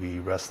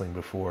WWE wrestling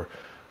before.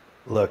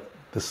 Look,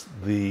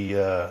 everything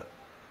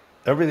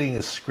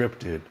is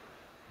scripted,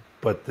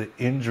 but the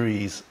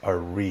injuries are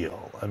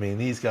real. I mean,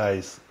 these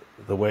guys,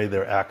 the way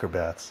they're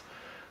acrobats.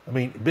 I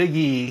mean, Big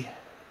E,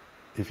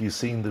 if you've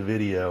seen the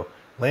video,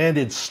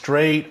 landed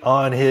straight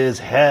on his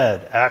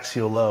head,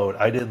 axial load.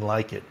 I didn't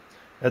like it.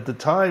 At the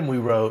time we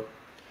wrote,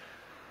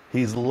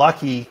 he's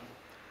lucky,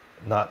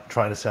 not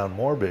trying to sound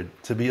morbid,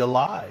 to be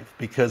alive,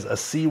 because a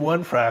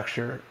C1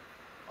 fracture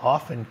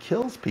often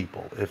kills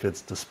people if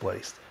it's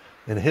displaced.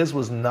 And his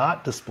was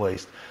not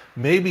displaced,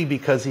 maybe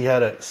because he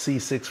had a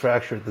C6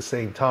 fracture at the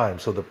same time,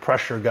 so the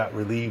pressure got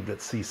relieved at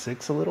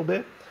C6 a little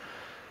bit.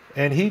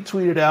 And he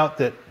tweeted out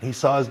that he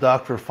saw his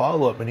doctor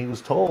follow-up, and he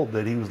was told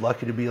that he was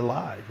lucky to be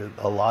alive.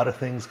 A lot of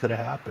things could have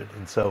happened.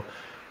 And so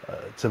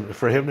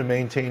for him to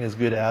maintain his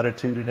good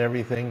attitude and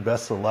everything,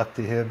 best of luck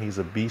to him. He's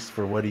a beast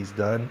for what he's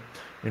done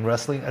in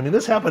wrestling. I mean,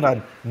 this happened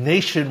on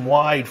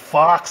nationwide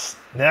Fox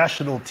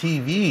national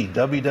TV,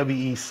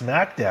 WWE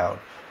SmackDown.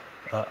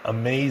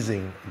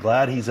 Amazing.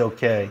 Glad he's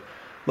okay.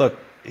 Look,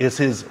 is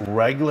his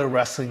regular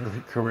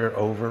wrestling career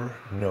over?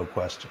 No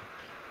question.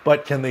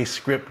 But can they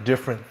script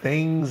different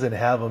things and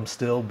have him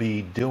still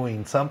be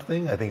doing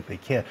something? I think they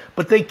can.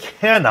 But they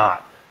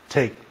cannot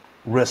take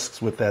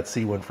risks with that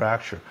C1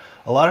 fracture.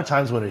 A lot of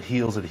times when it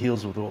heals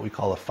with what we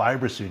call a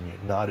fibrous union,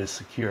 not as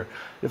secure.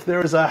 If there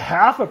is a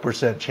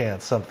 0.5%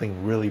 chance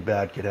something really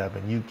bad could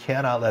happen, you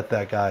cannot let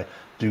that guy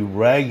do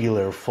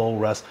regular full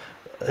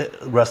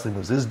wrestling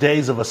moves. His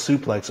days of a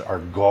suplex are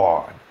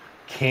gone.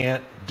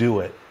 Can't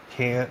do it.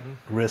 Can't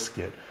risk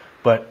it.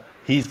 But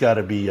he's got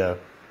to be a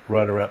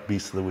runner-up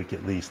Beast of the Week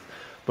at least.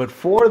 But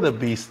for the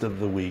Beast of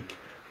the Week,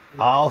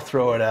 I'll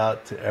throw it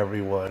out to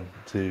everyone,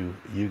 to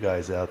you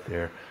guys out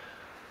there.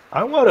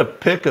 I want to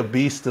pick a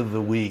Beast of the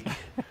Week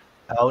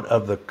out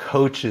of the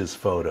coaches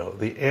photo,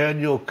 the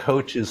annual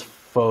coaches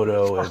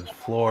photo in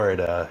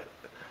Florida.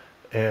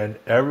 And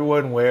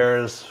everyone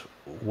wears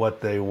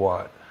what they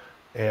want.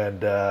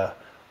 And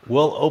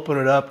we'll open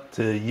it up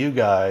to you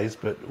guys,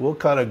 but we'll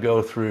kind of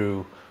go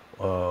through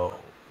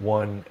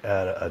one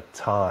at a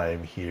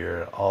time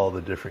here, all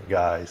the different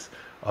guys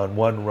on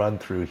one run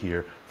through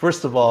here.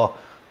 First of all,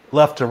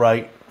 left to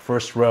right,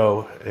 first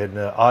row, in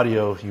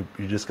audio,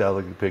 you just got to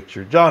look at the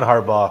picture. John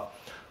Harbaugh,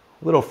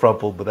 a little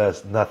frumpled, but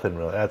that's nothing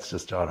really. That's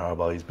just John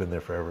Harbaugh. He's been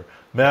there forever.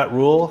 Matt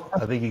Rule,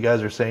 I think you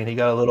guys are saying he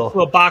got a little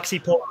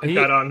boxy pull he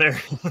got on there.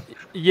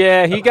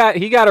 Yeah, he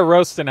got a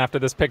roasting after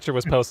this picture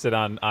was posted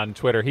on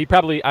Twitter. He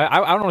probably, I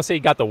don't want to say he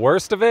got the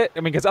worst of it. I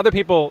mean, because other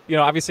people,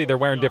 obviously they're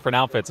wearing different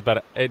outfits,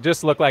 but it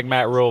just looked like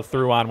Matt Rule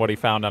threw on what he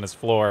found on his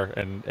floor,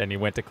 and he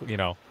went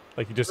to,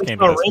 like he just came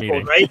to this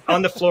meeting. Right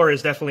on the floor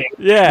is definitely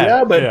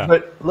yeah.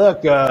 But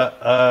look,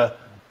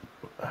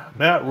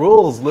 Matt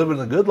Rule's living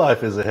the good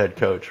life as a head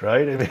coach,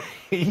 right? I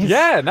mean,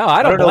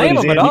 I don't blame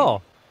him at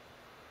all.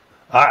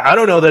 I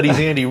don't know that he's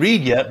Andy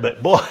Reid yet,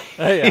 but boy,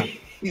 yeah.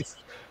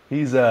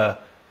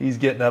 he's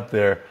getting up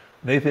there.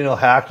 Nathaniel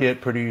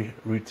Hackett, pretty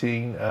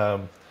routine.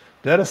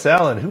 Dennis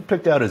Allen, who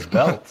picked out his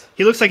belt?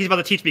 He looks like he's about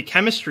to teach me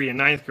chemistry in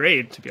 9th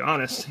grade, to be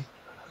honest.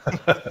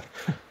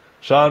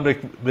 Sean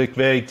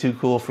McVay, too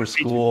cool for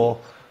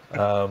school.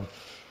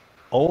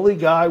 Only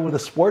guy with a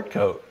sport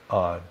coat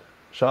on.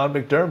 Sean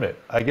McDermott.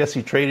 I guess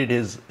he traded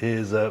his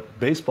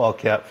baseball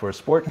cap for a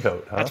sport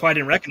coat. Huh? That's why I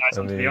didn't recognize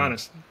him, to be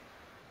honest.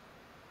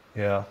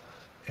 Yeah.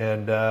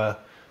 And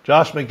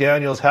Josh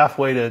McDaniels,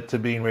 halfway to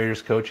being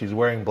Raiders coach. He's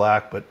wearing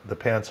black, but the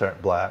pants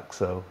aren't black,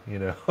 so,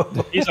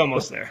 He's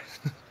almost there.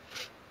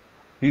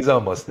 He's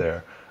almost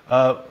there.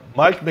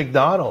 Mike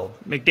McDonald.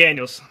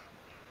 McDaniels.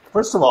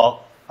 First of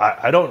all,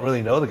 I don't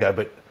really know the guy,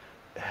 but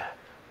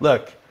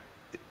look,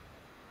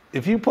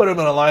 if you put him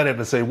in a lineup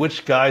and say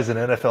which guy's an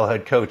NFL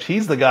head coach,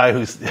 he's the guy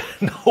who's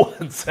no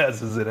one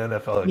says is an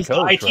NFL head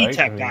coach. He's the IT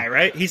tech guy,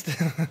 right? He's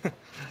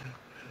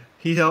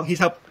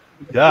helped.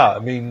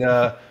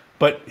 Yeah,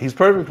 but he's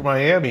perfect for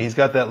Miami. He's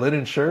got that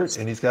linen shirt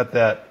and he's got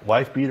that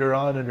wife beater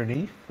on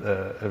underneath.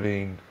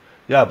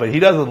 But he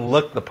doesn't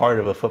look the part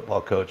of a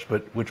football coach,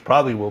 which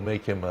probably will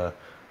make him a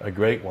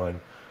great one.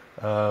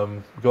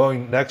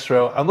 Going next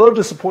row, I'm a little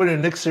disappointed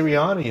in Nick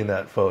Sirianni in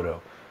that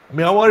photo.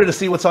 I wanted to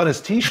see what's on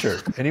his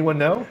T-shirt. Anyone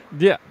know?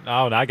 Yeah.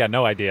 Oh, no, I got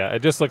no idea. It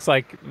just looks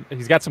like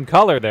he's got some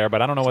color there,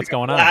 but I don't know what's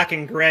going on. Black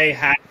and gray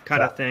hat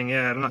kind of thing.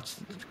 Yeah,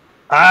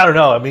 I don't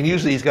know.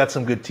 Usually he's got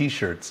some good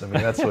T-shirts.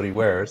 That's what he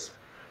wears.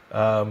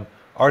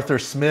 Arthur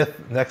Smith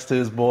next to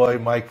his boy,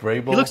 Mike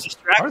Vrabel. He looks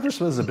distracted. Arthur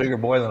Smith is a bigger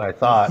boy than I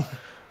thought.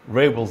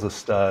 Vrabel's a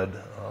stud.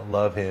 I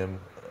love him.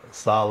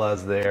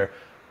 Salah's there.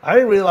 I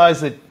didn't realize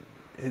that,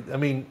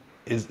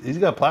 is he's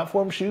got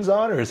platform shoes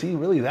on, or is he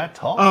really that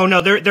tall? Oh,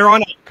 no, they're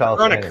on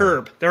a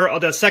curb. They're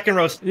the second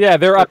row. Yeah,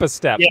 they're up a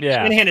step.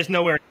 Yeah. Shanahan is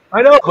nowhere.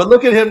 I know, but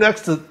look at him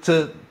next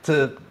to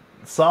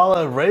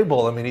Salah and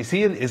Vrabel.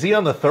 Is he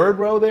on the third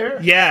row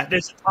there? Yeah,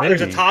 there's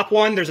a top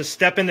one. There's a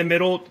step in the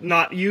middle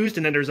not used,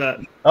 and then there's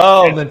a.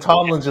 Oh, and then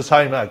Tomlin's just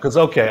hiding out. Because,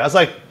 I was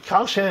like,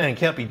 Kyle Shanahan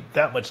can't be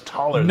that much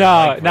taller.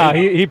 No,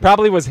 he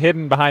probably was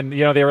hidden behind.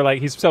 They were like,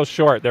 he's so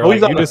short. They're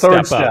he's like, on you the just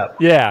third step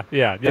up. Yeah.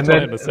 And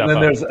then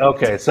there's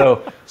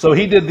so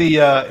he did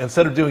the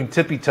instead of doing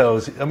tippy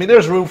toes.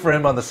 There's room for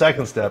him on the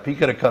second step. He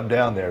could have come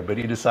down there, but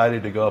he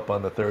decided to go up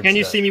on the third. Can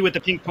you see me with the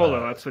pink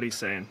polo? That's what he's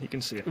saying. You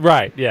can see it.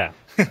 Right. Yeah.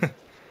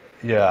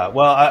 Yeah,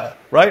 well,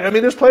 right?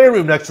 There's plenty of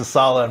room next to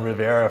Salah and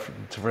Rivera for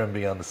him to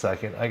be on the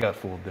second. I got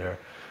fooled there.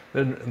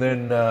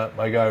 Then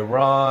my guy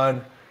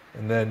Ron,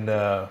 and then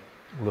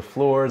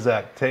LaFleur,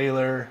 Zach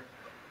Taylor,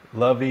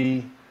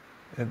 Lovey.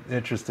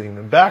 Interesting.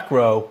 And back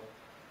row,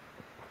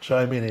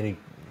 chime in any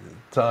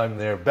time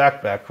there.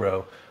 Back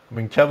row.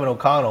 Kevin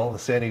O'Connell, the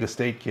San Diego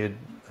State kid,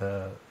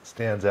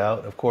 stands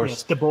out. Of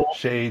course,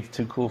 Shades,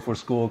 too cool for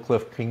school.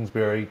 Cliff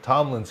Kingsbury.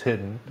 Tomlin's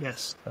hidden.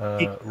 Yes.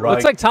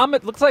 Looks like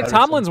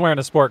Tomlin's wearing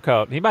a sport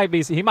coat. He might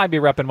be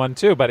repping one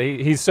too, but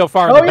he's so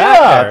far in the back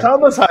there.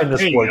 Tomlin's hiding a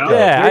sport coat.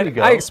 Yeah,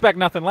 I expect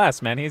nothing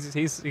less, man.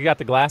 He got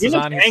the glasses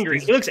on.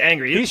 He looks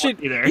angry. He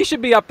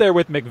should be up there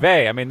with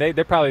McVay.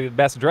 They're probably the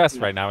best dressed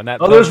right now.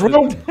 There's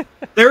room.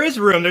 There is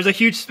room. There's a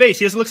huge space.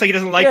 He looks like he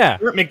doesn't like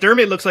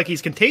McDermott. Looks like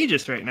he's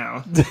contagious right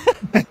now.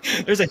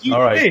 There's a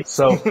huge space.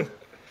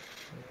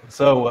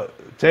 So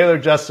Taylor,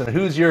 Justin,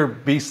 who's your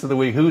beast of the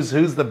week? Who's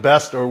the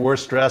best or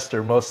worst dressed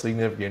or most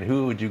significant?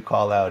 Who would you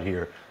call out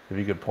here if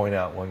you could point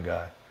out one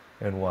guy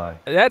and why?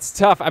 That's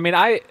tough. I know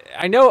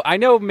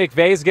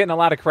McVay's getting a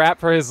lot of crap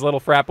for his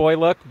little frat boy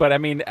look, but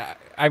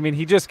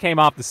he just came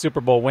off the Super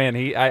Bowl win.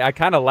 I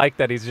kind of like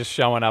that he's just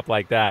showing up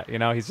like that.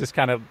 He's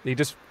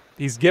just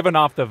he's giving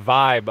off the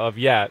vibe of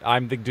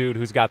I'm the dude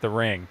who's got the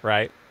ring,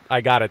 right? I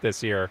got it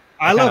this year.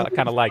 I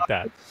kind of like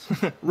that.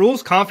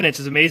 Rule's confidence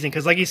is amazing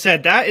because, like you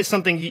said, that is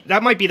something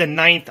that might be the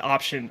 9th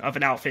option of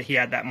an outfit he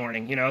had that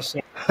morning.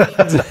 So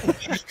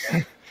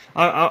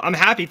I'm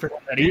happy for him.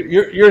 That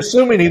you're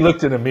assuming he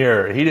looked in a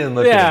mirror. He didn't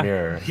look in a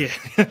mirror.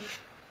 Yeah,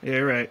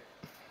 you're right.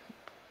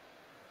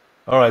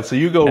 All right, so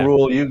you go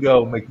Rule, you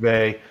go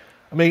McVay.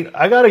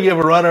 I got to give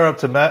a runner-up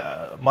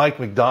to Mike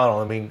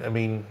McDonald.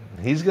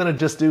 He's going to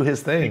just do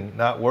his thing,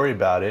 not worry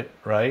about it,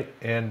 right?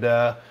 And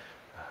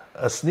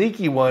a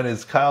sneaky one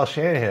is Kyle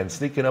Shanahan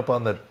sneaking up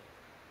on the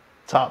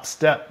top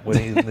step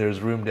when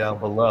there's room down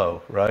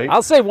below, right?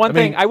 I'll say one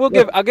thing.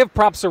 I'll give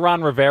props to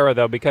Ron Rivera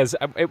though, because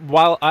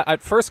while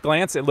at first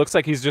glance it looks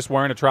like he's just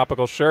wearing a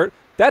tropical shirt,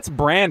 that's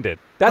branded.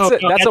 That's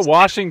a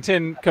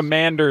Washington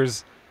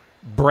Commanders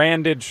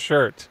branded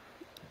shirt.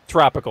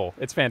 Tropical.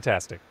 It's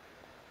fantastic.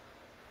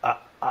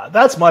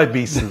 That's my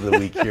beast of the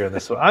week here in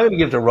this one. I'm going to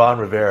give it to Ron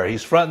Rivera.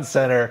 He's front and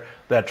center.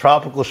 That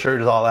tropical shirt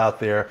is all out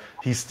there.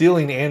 He's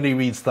stealing Andy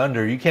Reid's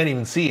thunder. You can't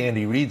even see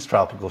Andy Reid's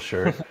tropical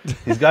shirt.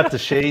 He's got the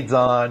shades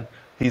on.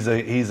 He's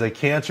a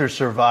cancer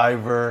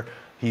survivor.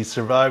 He's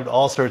survived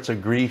all sorts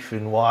of grief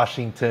in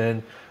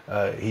Washington.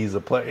 He's a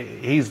play.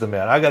 He's the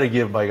man. I got to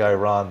give my guy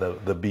Ron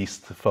the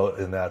beast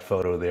in that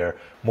photo there,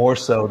 more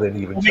so than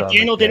even. Well, Sean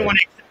McDaniel McVay. didn't want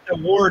to accept the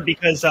award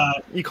because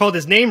you called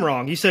his name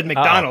wrong. You said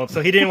McDonald,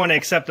 so he didn't want to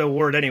accept the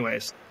award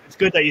anyways. It's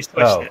good that you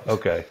switched it.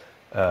 Okay.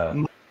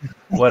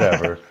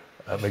 Whatever.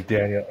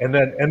 McDaniel, and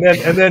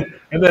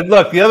then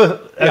look. The other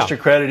extra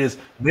credit is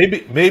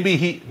maybe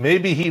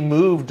he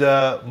moved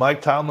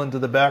Mike Tomlin to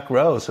the back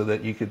row so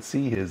that you could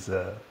see his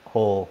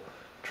whole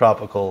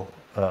tropical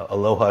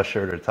aloha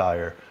shirt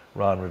attire.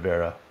 Ron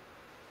Rivera.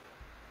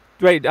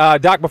 Great,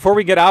 Doc. Before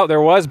we get out,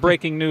 there was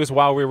breaking news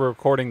while we were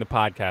recording the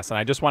podcast, and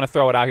I just want to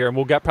throw it out here, and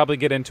we'll probably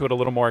get into it a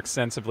little more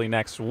extensively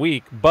next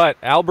week. But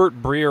Albert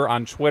Breer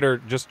on Twitter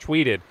just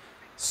tweeted.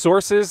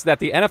 Sources that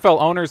the NFL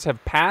owners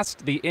have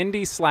passed the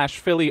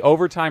Indy/Philly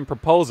overtime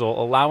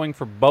proposal allowing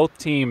for both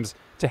teams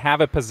to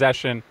have a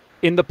possession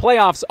in the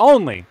playoffs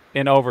only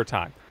in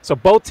overtime. So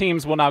both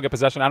teams will now get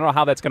possession. I don't know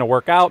how that's going to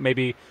work out.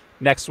 Maybe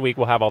next week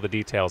we'll have all the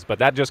details. But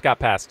that just got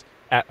passed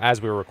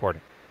as we were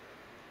recording.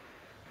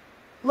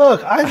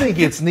 Look, I think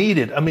it's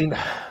needed. I mean,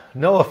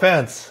 no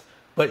offense,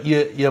 but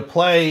you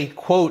play,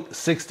 quote,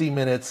 60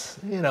 minutes,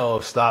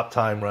 of stop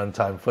time, run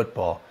time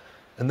football.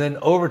 And then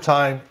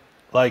overtime,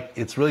 like,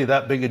 it's really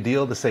that big a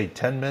deal to say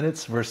 10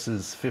 minutes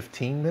versus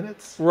 15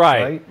 minutes?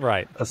 Right.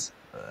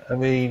 I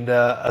mean,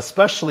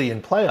 especially in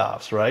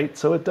playoffs, right?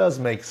 So it does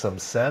make some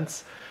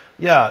sense.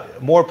 Yeah,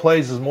 more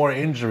plays is more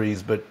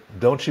injuries, but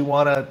don't you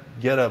want to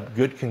get a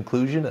good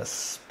conclusion,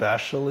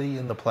 especially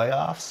in the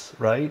playoffs,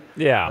 right?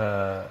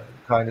 Yeah.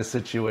 Kind of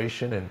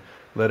situation, and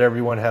let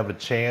everyone have a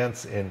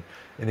chance. And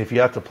if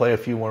you have to play a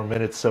few more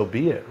minutes, so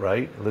be it,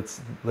 right?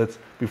 Let's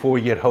before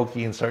we get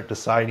hokey and start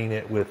deciding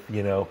it with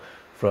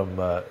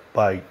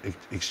by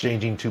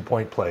exchanging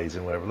 2-point plays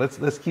and whatever.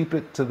 Let's keep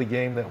it to the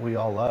game that we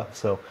all love.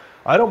 So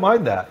I don't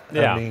mind that.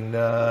 Yeah. I mean,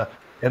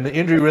 and the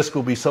injury risk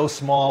will be so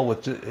small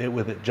with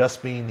it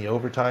just being the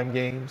overtime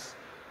games.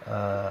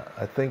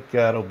 I think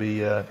that'll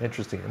be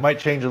interesting. It might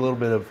change a little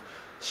bit of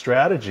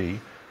strategy.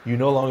 You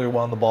no longer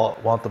want the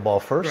ball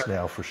first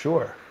now, for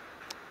sure.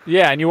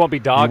 Yeah, and you won't be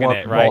dogging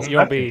it, right? You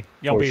won't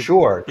be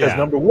sure. Because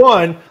number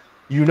one,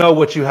 you know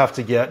what you have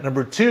to get.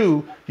 Number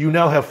two, you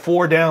now have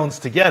 4 downs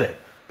to get it.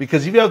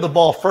 Because if you have the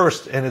ball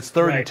first and it's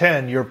 3rd and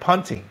 10, you're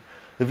punting.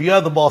 If you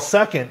have the ball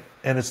second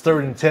and it's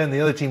 3rd and 10, the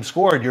other team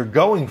scored, you're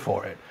going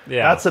for it.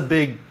 Yeah. That's a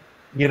big,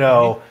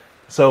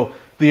 So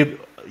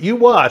you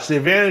watch, the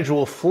advantage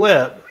will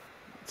flip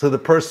to the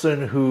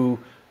person who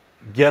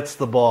gets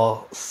the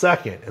ball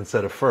second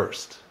instead of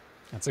first.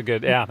 That's a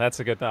good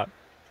thought.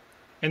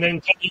 And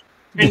then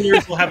 10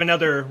 years we'll have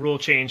another rule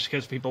change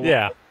because people.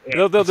 Yeah.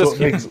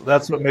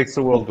 That's what makes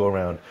the world go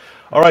around.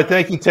 All right,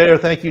 thank you, Taylor.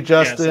 Thank you,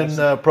 Justin.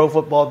 Yes, Pro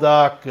Football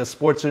Doc,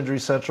 Sports Injury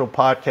Central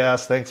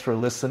podcast. Thanks for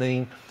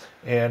listening,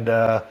 and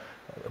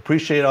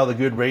appreciate all the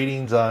good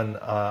ratings on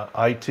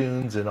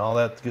iTunes and all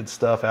that good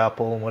stuff,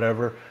 Apple and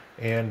whatever.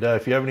 And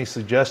if you have any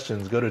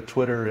suggestions, go to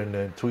Twitter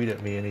and tweet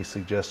at me any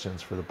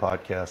suggestions for the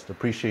podcast.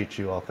 Appreciate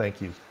you all. Thank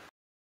you.